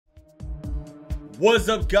What's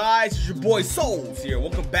up, guys? It's your boy Souls here.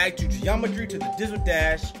 Welcome back to Geometry to the Digital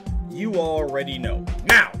Dash. You already know.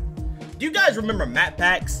 Now, do you guys remember map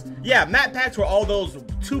packs? Yeah, map packs were all those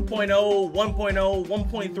 2.0, 1.0,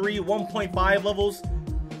 1.3, 1.5 levels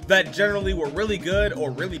that generally were really good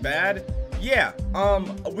or really bad. Yeah,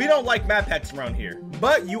 we don't like map packs around here,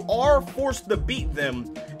 but you are forced to beat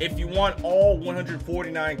them if you want all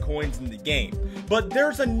 149 coins in the game. But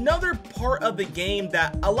there's another part of the game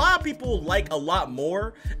that a lot of people like a lot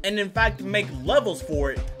more, and in fact make levels for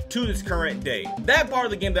it to this current day. That part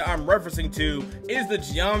of the game that I'm referencing to is the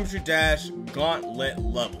Geometry Dash Gauntlet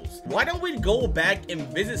levels. Why don't we go back and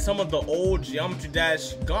visit some of the old Geometry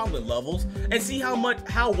Dash Gauntlet levels and see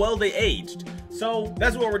how well they aged? So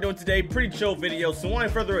that's what we're doing today. Pretty chill video. So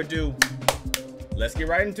without further ado, let's get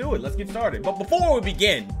right into it. Let's get started. But before we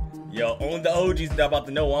begin, yo, only the OGs that are about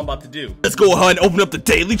to know what I'm about to do. Let's go ahead and open up the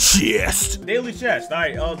daily chest. Daily chest. All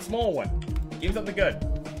right, small one. Give me something good.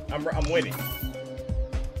 I'm waiting.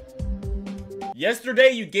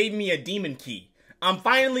 Yesterday you gave me a demon key. I'm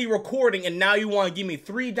finally recording and now you want to give me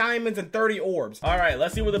 3 diamonds and 30 orbs. All right,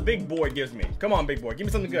 let's see what the big boy gives me. Come on, big boy, give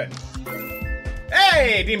me something good.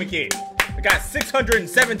 Hey, demon key. I got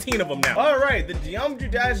 617 of them now. All right, the Geometry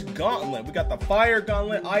Dash Gauntlet. We got the Fire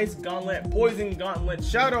Gauntlet, Ice Gauntlet, Poison Gauntlet,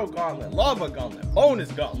 Shadow Gauntlet, Lava Gauntlet,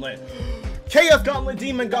 Bonus Gauntlet, Chaos Gauntlet,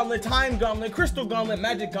 Demon Gauntlet, Time Gauntlet, Crystal Gauntlet,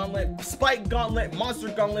 Magic Gauntlet, Spike Gauntlet, Monster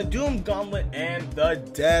Gauntlet, Doom Gauntlet, and the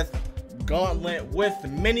Death Gauntlet, with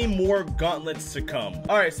many more gauntlets to come.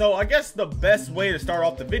 Alright, so I guess the best way to start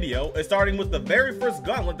off the video is starting with the very first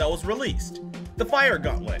gauntlet that was released, the Fire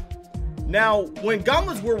Gauntlet. Now, when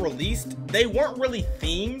gauntlets were released, they weren't really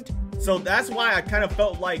themed, so that's why I kind of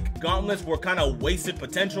felt like gauntlets were kind of wasted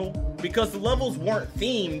potential, because the levels weren't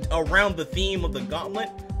themed around the theme of the gauntlet.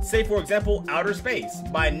 Say for example, Outer Space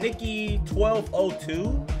by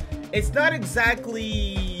Nikki1202. It's not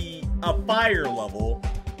exactly a fire level,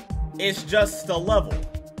 it's just a level.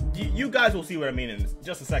 You guys will see what I mean in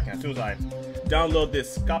just a second as soon as I download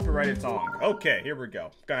this copyrighted song. Okay, here we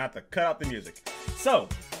go. Gonna have to cut out the music. So,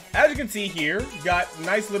 as you can see here, you got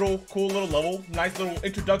nice little, cool little level, nice little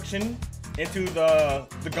introduction into the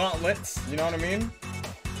gauntlets, you know what I mean?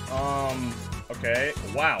 Okay,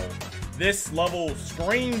 wow. This level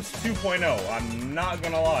screams 2.0, I'm not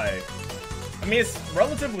gonna lie. I mean, it's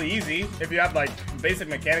relatively easy if you have like basic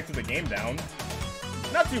mechanics of the game down.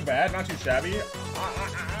 Not too bad, not too shabby.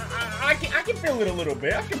 I can feel it a little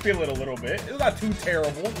bit. I can feel it a little bit. It's not too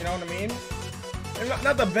terrible, you know what I mean? It's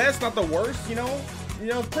not the best, not the worst, you know? You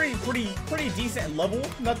know, pretty decent level.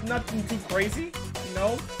 Nothing too crazy, you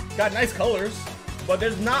know? Got nice colors, but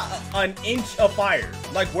there's not an inch of fire.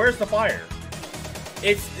 Like, where's the fire?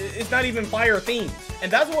 It's not even fire themed.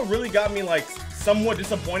 And that's what really got me like somewhat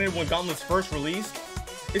disappointed when Gauntlets first released.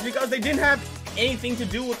 Is because they didn't have anything to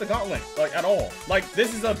do with the gauntlet, like at all. Like,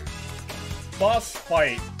 this is a boss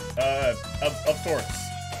fight of sorts.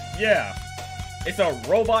 Yeah, it's a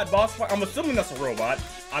robot boss fight. I'm assuming that's a robot.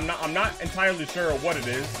 I'm not entirely sure what it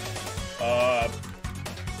is. Are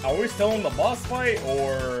we still in the boss fight,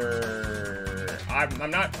 or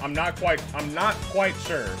I'm not quite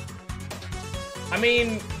sure. I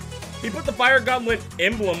mean, he put the Fire Gauntlet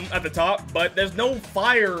emblem at the top, but there's no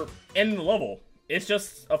fire in the level. It's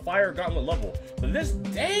just a Fire Gauntlet level. But this,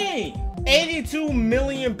 dang! 82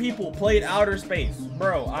 million people played Outer Space.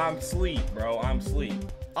 Bro, I'm sleep, bro. I'm sleep.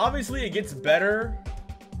 Obviously, it gets better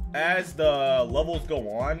as the levels go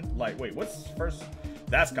on. Like, wait, what's first?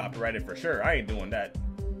 That's copyrighted for sure. I ain't doing that.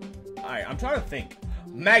 Alright, I'm trying to think.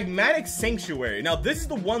 Magmatic Sanctuary. Now, this is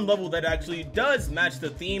the one level that actually does match the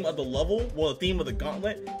theme of the level, well, the theme of the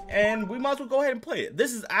gauntlet, and we might as well go ahead and play it.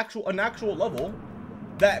 This is an actual level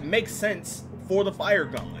that makes sense for the Fire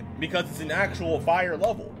Gauntlet, because it's an actual fire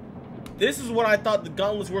level. This is what I thought the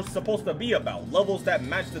gauntlets were supposed to be about, levels that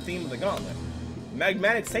match the theme of the gauntlet.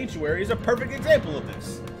 Magmatic Sanctuary is a perfect example of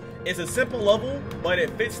this. It's a simple level, but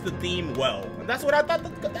it fits the theme well. And that's what I thought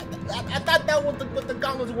I thought that was what the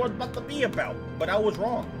gauntlets were about to be about, but I was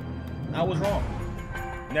wrong. I was wrong.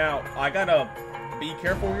 Now, I gotta be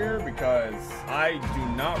careful here because I do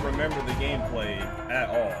not remember the gameplay at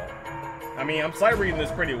all. I mean, I'm sight reading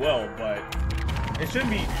this pretty well, but it should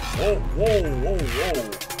be. Whoa, whoa, whoa,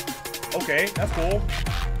 whoa. Okay, that's cool.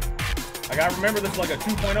 I gotta remember this is like a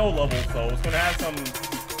 2.0 level, so it's gonna have some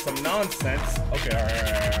nonsense. Okay,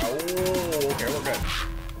 alright. Oh, okay, we're good.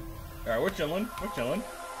 Alright, we're chilling. We're chilling.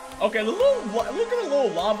 Okay, look at the little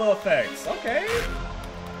lava effects. Okay.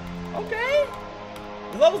 Okay.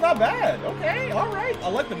 The level's not bad. Okay, alright. I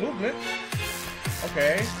like the movement.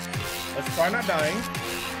 Okay. Let's try not dying.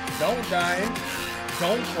 Don't die.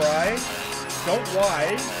 Don't cry. Don't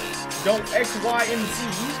lie. Don't X, Y, and Z.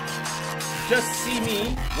 Just see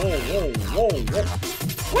me. Whoa, whoa, whoa, whoa.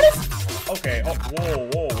 What is... Okay, oh, whoa,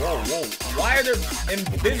 whoa, whoa, whoa. Why are there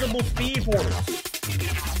invisible speed portals?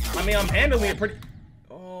 I mean, I'm handling it pretty...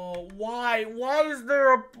 Oh, why? Why is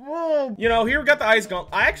there a... Oh. You know, here we got the Ice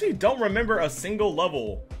Gauntlet. I actually don't remember a single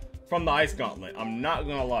level from the Ice Gauntlet. I'm not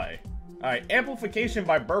gonna lie. Alright, Amplification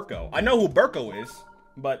by Burko. I know who Burko is,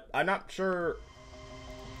 but I'm not sure...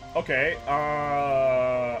 Okay,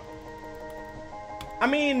 I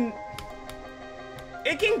mean...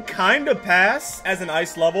 It can kind of pass as an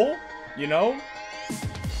ice level, you know?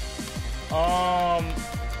 Oh,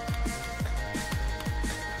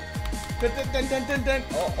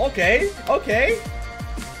 okay.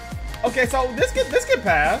 Okay, so this could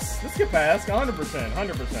pass. This could pass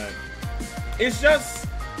 100%. It's just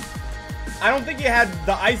I don't think it had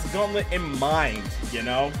the Ice Gauntlet in mind, you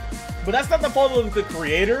know? But that's not the fault of the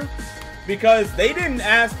creator, because they didn't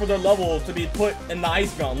ask for their levels to be put in the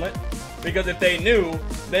Ice Gauntlet. Because if they knew,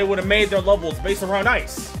 they would have made their levels based around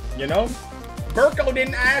ice, you know? Burko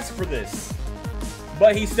didn't ask for this,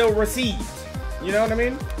 but he still received. You know what I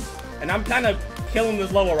mean? And I'm kind of killing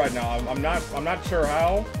this level right now. I'm not sure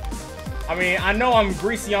how. I mean, I know I'm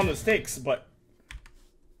greasy on the sticks, but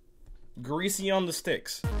greasy on the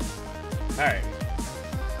sticks. All right.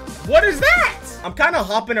 What is that? I'm kind of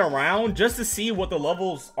hopping around just to see what the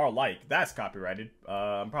levels are like. That's copyrighted.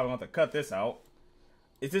 I'm probably going to have to cut this out.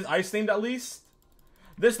 Is this ice themed at least?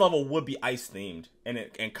 This level would be ice themed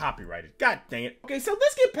and copyrighted. God dang it. Okay, so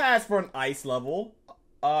this get passed for an ice level.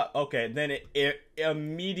 Okay, then it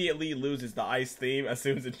immediately loses the ice theme as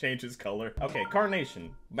soon as it changes color. Okay,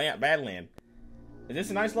 Carnation, Badland. Is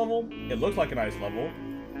this an ice level? It looks like an ice level.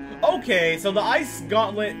 Okay, so the Ice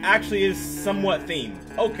Gauntlet actually is somewhat themed.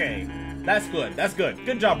 Okay, that's good. That's good.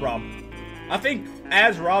 Good job, Rob. I think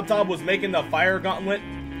as RobTop was making the Fire Gauntlet,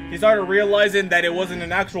 he started realizing that it wasn't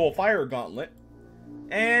an actual Fire Gauntlet.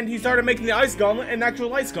 And he started making the Ice Gauntlet an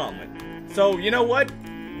actual Ice Gauntlet. So, you know what?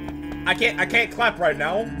 I can't clap right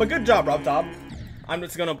now, but good job, RobTop. I'm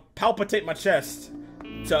just gonna palpitate my chest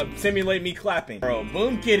to simulate me clapping. Bro,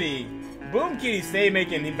 Boom Kitty stay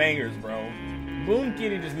making the bangers, bro. Boom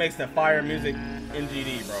Kitty just makes the fire music in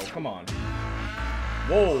GD, bro. Come on.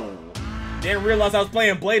 Whoa. Didn't realize I was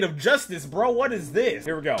playing Blade of Justice, bro. What is this?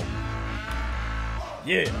 Here we go.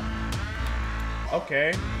 Yeah.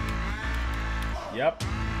 Okay. Yep.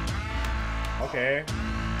 Okay.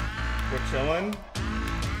 We're chilling.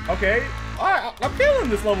 Okay. I'm feeling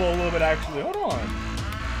this level a little bit, actually. Hold on.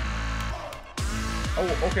 Oh,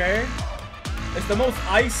 okay. It's the most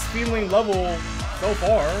ice-feeling level so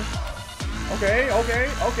far. Okay.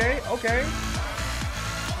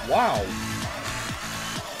 Wow.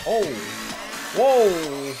 Oh.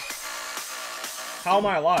 Whoa. How am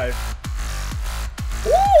I alive?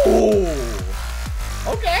 Ooh.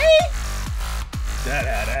 Okay.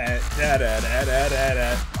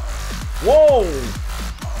 Whoa.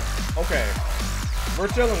 Okay. We're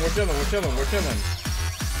chilling.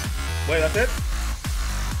 Wait, that's it?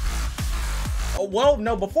 Oh, well,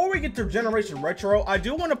 no, before we get to Generation Retro, I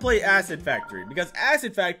do want to play Acid Factory, because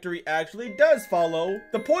Acid Factory actually does follow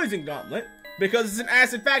the Poison Gauntlet, because it's an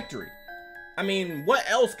Acid Factory. I mean, what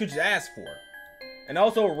else could you ask for? And I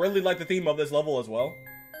also really like the theme of this level as well.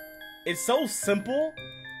 It's so simple,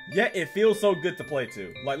 yet it feels so good to play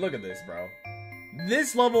to. Like, look at this, bro.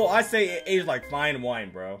 This level, I say it aged like fine wine,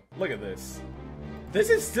 bro. Look at this. This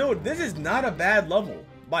is not a bad level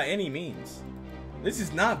by any means. This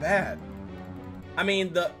is not bad. I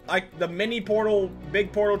mean, the mini portal,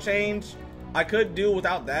 big portal change, I could do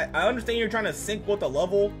without that. I understand you're trying to sync with the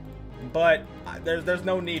level, but there's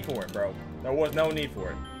no need for it, bro. There was no need for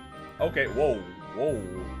it. Okay, whoa.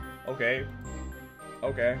 Okay.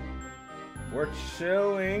 We're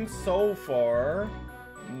chilling so far.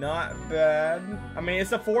 Not bad. I mean,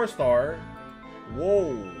 it's a 4-star.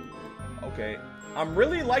 Whoa. Okay. I'm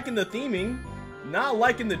really liking the theming. Not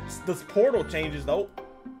liking the portal changes, though.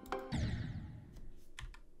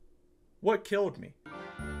 What killed me?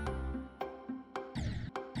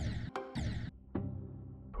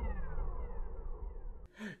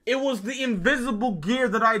 It was the invisible gear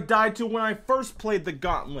that I died to when I first played the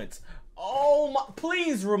Gauntlets. Oh my,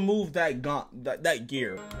 please remove that that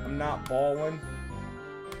gear. I'm not balling.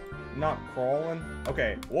 Not crawling.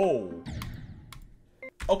 Okay, whoa.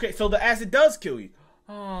 Okay, so the acid does kill you.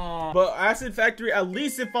 But Acid Factory, at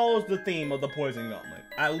least it follows the theme of the Poison Gauntlet.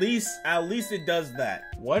 At least it does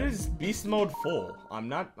that. What is Beast Mode Full? I'm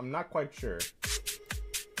not quite sure.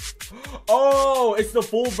 Oh, it's the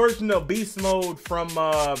full version of Beast Mode from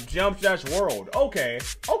Jump Dash World. Okay,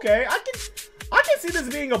 I can see this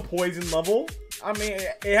being a poison level. I mean,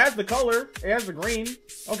 it has the color. It has the green.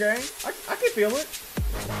 Okay, I can feel it.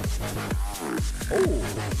 Ooh,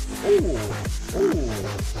 ooh, ooh.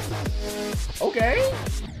 Okay.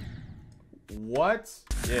 What?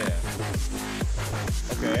 Yeah.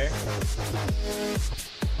 Okay.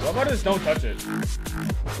 What about this? Don't touch it.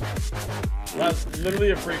 That's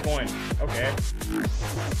literally a free coin. Okay.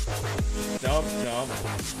 Jump, jump.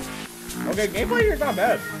 Okay, gameplay here is not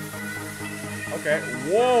bad. Okay.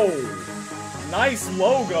 Whoa. Nice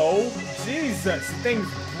logo. Jesus, thing's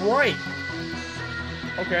bright.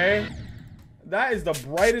 Okay. That is the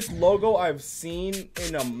brightest logo I've seen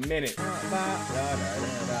in a minute.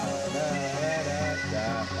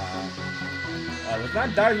 Let's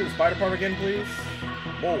not dive to the spider farm again, please.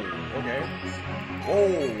 Whoa, okay. Whoa,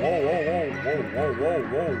 whoa, whoa, whoa, whoa, whoa,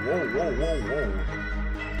 whoa, whoa, whoa, whoa,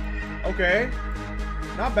 whoa. Okay.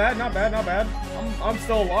 Not bad, not bad, not bad. I'm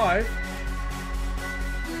still alive.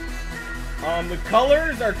 The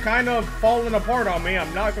colors are kind of falling apart on me,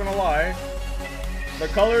 I'm not gonna lie. The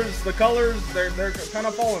colors, they're kind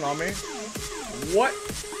of falling on me. What?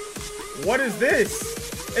 What is this?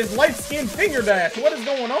 It's light skin finger dash. What is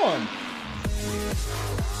going on?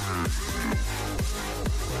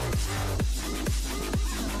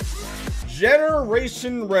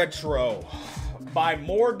 Generation Retro by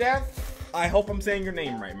More Death. I hope I'm saying your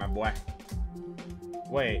name right, my boy.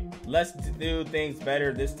 Wait, let's do things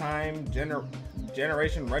better this time.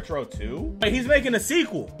 Generation Retro 2? Wait, he's making a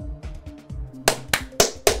sequel.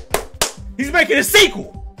 He's making a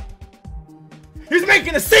sequel. He's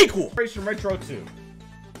making a sequel. Generation Retro 2.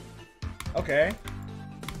 Okay.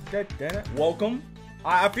 Welcome.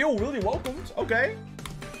 I feel really welcomed. Okay.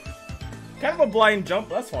 Kind of a blind jump.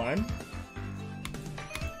 That's fine.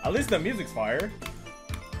 At least the music's fire.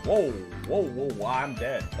 Whoa, whoa, whoa, I'm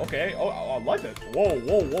dead. Okay, oh, I like this. Whoa,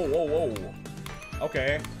 whoa, whoa, whoa, whoa.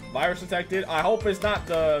 Okay, virus detected. I hope it's not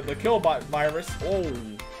the Killbot virus. Oh,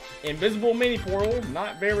 invisible mini portal.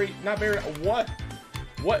 Not very,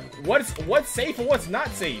 what's safe and what's not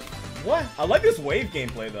safe? What? I like this wave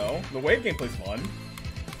gameplay though. The wave gameplay's fun.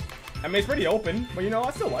 I mean, it's pretty open, but you know, I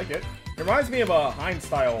still like it. It reminds me of a Heinz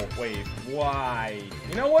style wave. Why?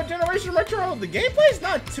 You know what, Generation Retro? The gameplay's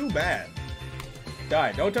not too bad.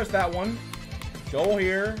 Die. Don't touch that one. Go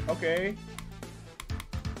here. Okay.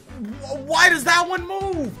 Why does that one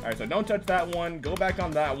move? Alright, so don't touch that one. Go back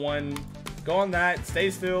on that one. Go on that. Stay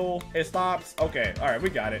still. It stops. Okay. Alright, we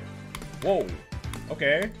got it. Whoa.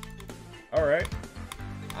 Okay. Alright.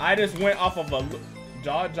 I just went off of a...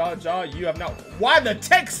 Jaw. You have not... Why the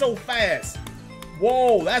text so fast?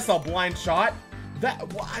 Whoa, that's a blind shot.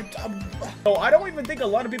 So I don't even think a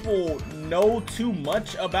lot of people know too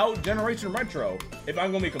much about Generation Retro, if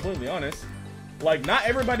I'm gonna be completely honest. Like, not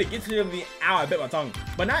everybody gets to the... Ow, I bit my tongue.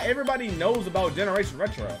 But not everybody knows about Generation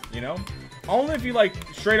Retro, you know? Only if you, like,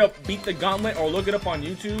 straight up beat the gauntlet or look it up on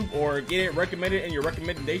YouTube or get it recommended in your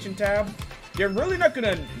recommendation tab, you're really not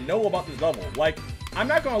gonna know about this level. Like, I'm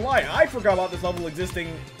not gonna lie, I forgot about this level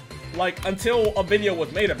existing, like, until a video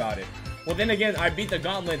was made about it. Well, then again, I beat the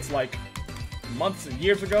gauntlets, like, months and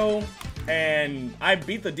years ago, and I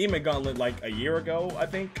beat the demon gauntlet, like, a year ago, I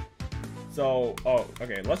think. So, oh,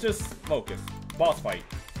 okay, let's just focus. Boss fight.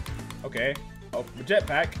 Okay. Oh,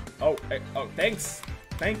 jetpack. Oh, hey, oh, thanks.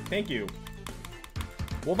 Thank you.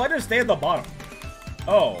 Well, if I just stay at the bottom.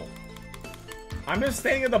 Oh. I'm just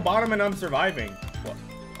staying at the bottom and I'm surviving. Well,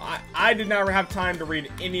 I did not have time to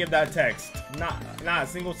read any of that text. Not a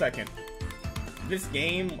single second. This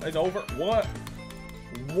game is over. What?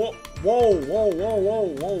 Whoa, whoa, whoa, whoa, whoa,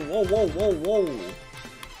 whoa, whoa, whoa, whoa, whoa.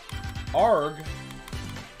 Arg.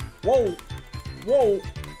 Whoa. Whoa.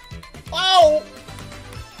 Oh!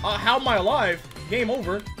 How am I alive? Game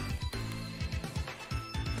over.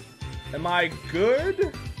 Am I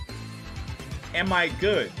good? Am I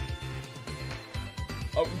good?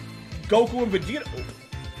 Goku and Vegeta.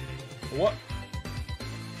 What?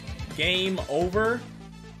 Game over?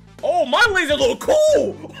 Oh, my laser look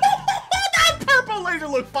cool! That purple laser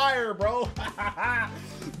look fire, bro.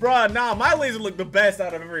 Bruh, nah, my laser look the best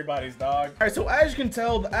out of everybody's, dog. Alright, so as you can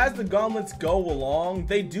tell, as the gauntlets go along,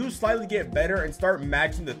 they do slightly get better and start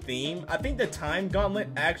matching the theme. I think the time gauntlet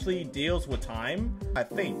actually deals with time. I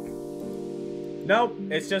think. Nope,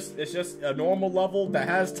 it's just a normal level that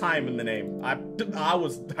has time in the name. I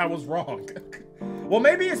was wrong. Well,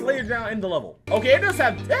 maybe it's later down in the level. Okay, it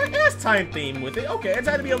has time theme with it. Okay, it's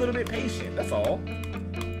had to be a little bit patient, that's all.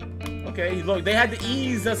 Okay, look, they had to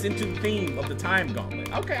ease us into the theme of the time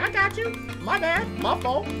gauntlet. Okay, I got you. My bad, my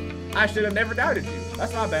fault. I should have never doubted you.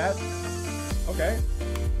 That's not bad. Okay.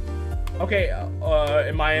 Okay,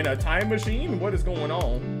 am I in a time machine? What is going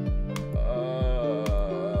on?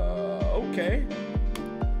 Okay.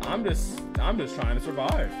 I'm just trying to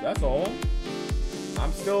survive. That's all.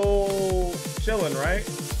 I'm still chilling, right?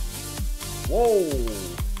 Whoa.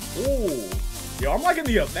 Ooh. Yo, I'm liking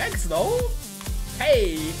the effects though.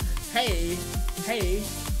 Hey.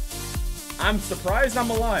 I'm surprised I'm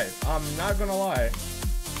alive. I'm not gonna lie.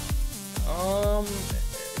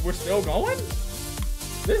 We're still going?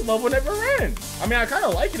 This level never ends. I mean, I kind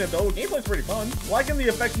of liking it though. Gameplay's pretty fun. Liking the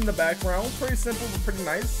effects in the background. Pretty simple, but pretty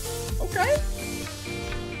nice. Okay.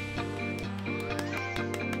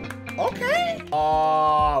 Okay.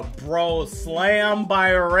 Aw, bro. Slam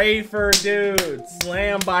by Rafer, dude.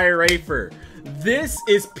 Slam by Rafer. This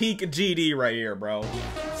is peak GD right here, bro.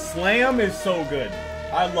 Slam is so good.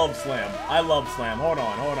 I love Slam. I love Slam. Hold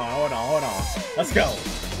on. Let's go.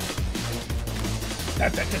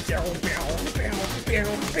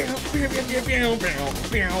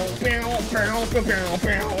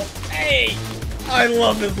 Hey! I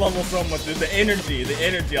love this level so much, dude. The energy,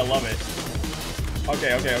 I love it.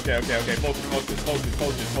 Okay.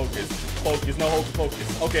 Focus, no hocus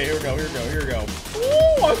pocus. Okay, here we go.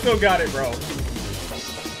 Ooh, I still got it, bro.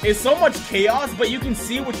 It's so much chaos, but you can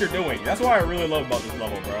see what you're doing. That's what I really love about this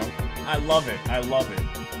level, bro. I love it.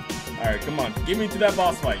 Alright, come on. Give me to that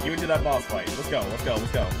boss fight. Let's go.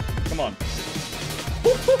 Come on.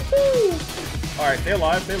 Alright, stay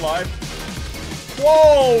alive.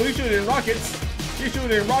 Whoa, he's shooting rockets.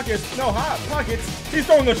 No, hot pockets. He's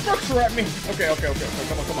throwing a structure at me. Okay.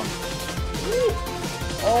 Come on. Woo.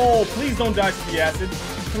 Oh, please don't die to the acid.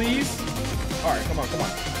 Please. Alright, come on.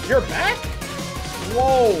 You're back?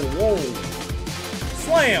 Whoa.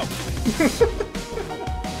 Slam.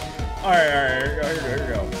 Alright, here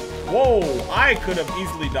we go. Whoa, I could have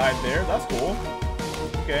easily died there. That's cool.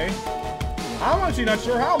 Okay. I'm actually not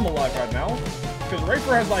sure how I'm alive right now. Because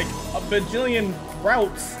Rafer has like a bajillion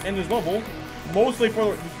routes in this level. Mostly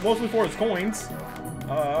for his coins.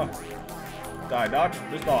 Dodge.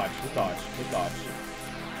 Just dodge.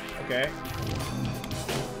 Okay.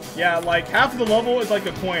 Yeah, like half of the level is like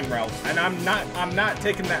a coin route. And I'm not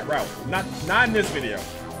taking that route. Not in this video.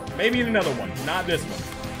 Maybe in another one. Not this one.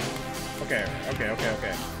 Okay.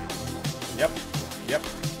 Yep.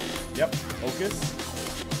 Focus.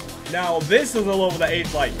 Now, this is a level that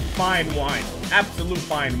aids like fine wine. Absolute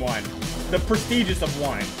fine wine. The prestigious of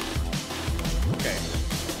wine. Okay.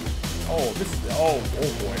 Oh,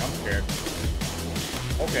 boy, I'm scared.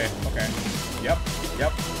 Okay. Yep.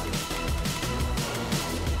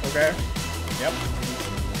 Okay. Yep.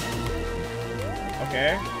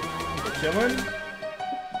 Okay. We're chilling.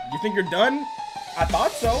 You think you're done? I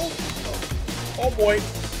thought so. Oh boy.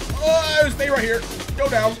 Stay right here. Go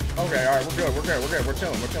down. Okay, alright, we're good. We're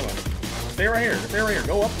chilling. Stay right here.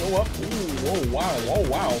 Go up. Ooh, whoa,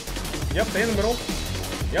 wow. Yep, stay in the middle.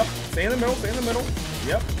 Yep, stay in the middle.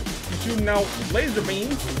 Yep. He's shooting out laser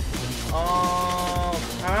beams.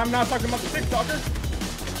 I'm not talking about the TikToker.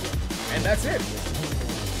 And that's it.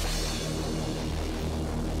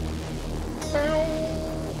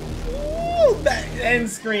 Ooh, that end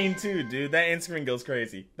screen too, dude. That end screen goes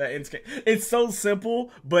crazy. It's so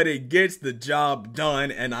simple, but it gets the job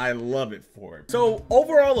done, and I love it for it. So,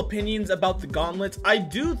 overall opinions about the gauntlets. I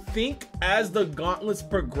do think as the gauntlets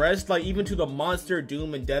progressed, like even to the Monster,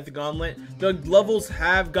 Doom, and Death Gauntlet, the levels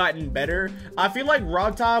have gotten better. I feel like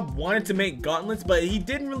Rogtop wanted to make gauntlets, but he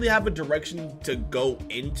didn't really have a direction to go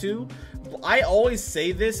into. I always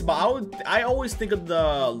say this, but I always think of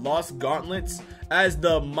the Lost Gauntlets as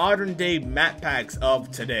the modern day map packs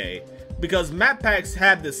of today, because map packs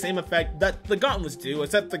have the same effect that the gauntlets do,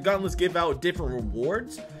 except the gauntlets give out different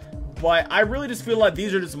rewards. But I really just feel like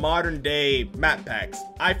these are just modern day map packs.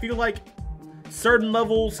 I feel like certain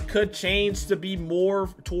levels could change to be more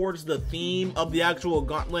towards the theme of the actual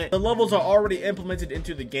gauntlet. The levels are already implemented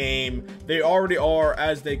into the game. They already are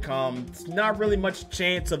as they come. It's not really much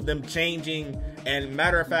chance of them changing, and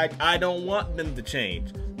matter of fact, I don't want them to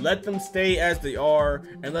change. Let them stay as they are,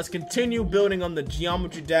 and let's continue building on the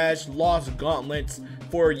Geometry Dash Lost Gauntlets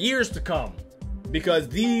for years to come, because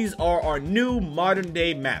these are our new modern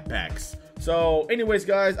day map packs. So anyways,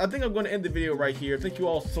 guys, I think I'm going to end the video right here. Thank you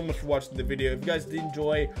all so much for watching the video. If you guys did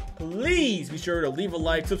enjoy, please be sure to leave a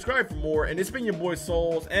like, subscribe for more, and it's been your boy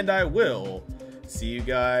Souls, and I will see you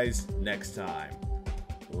guys next time.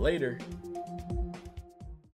 Later.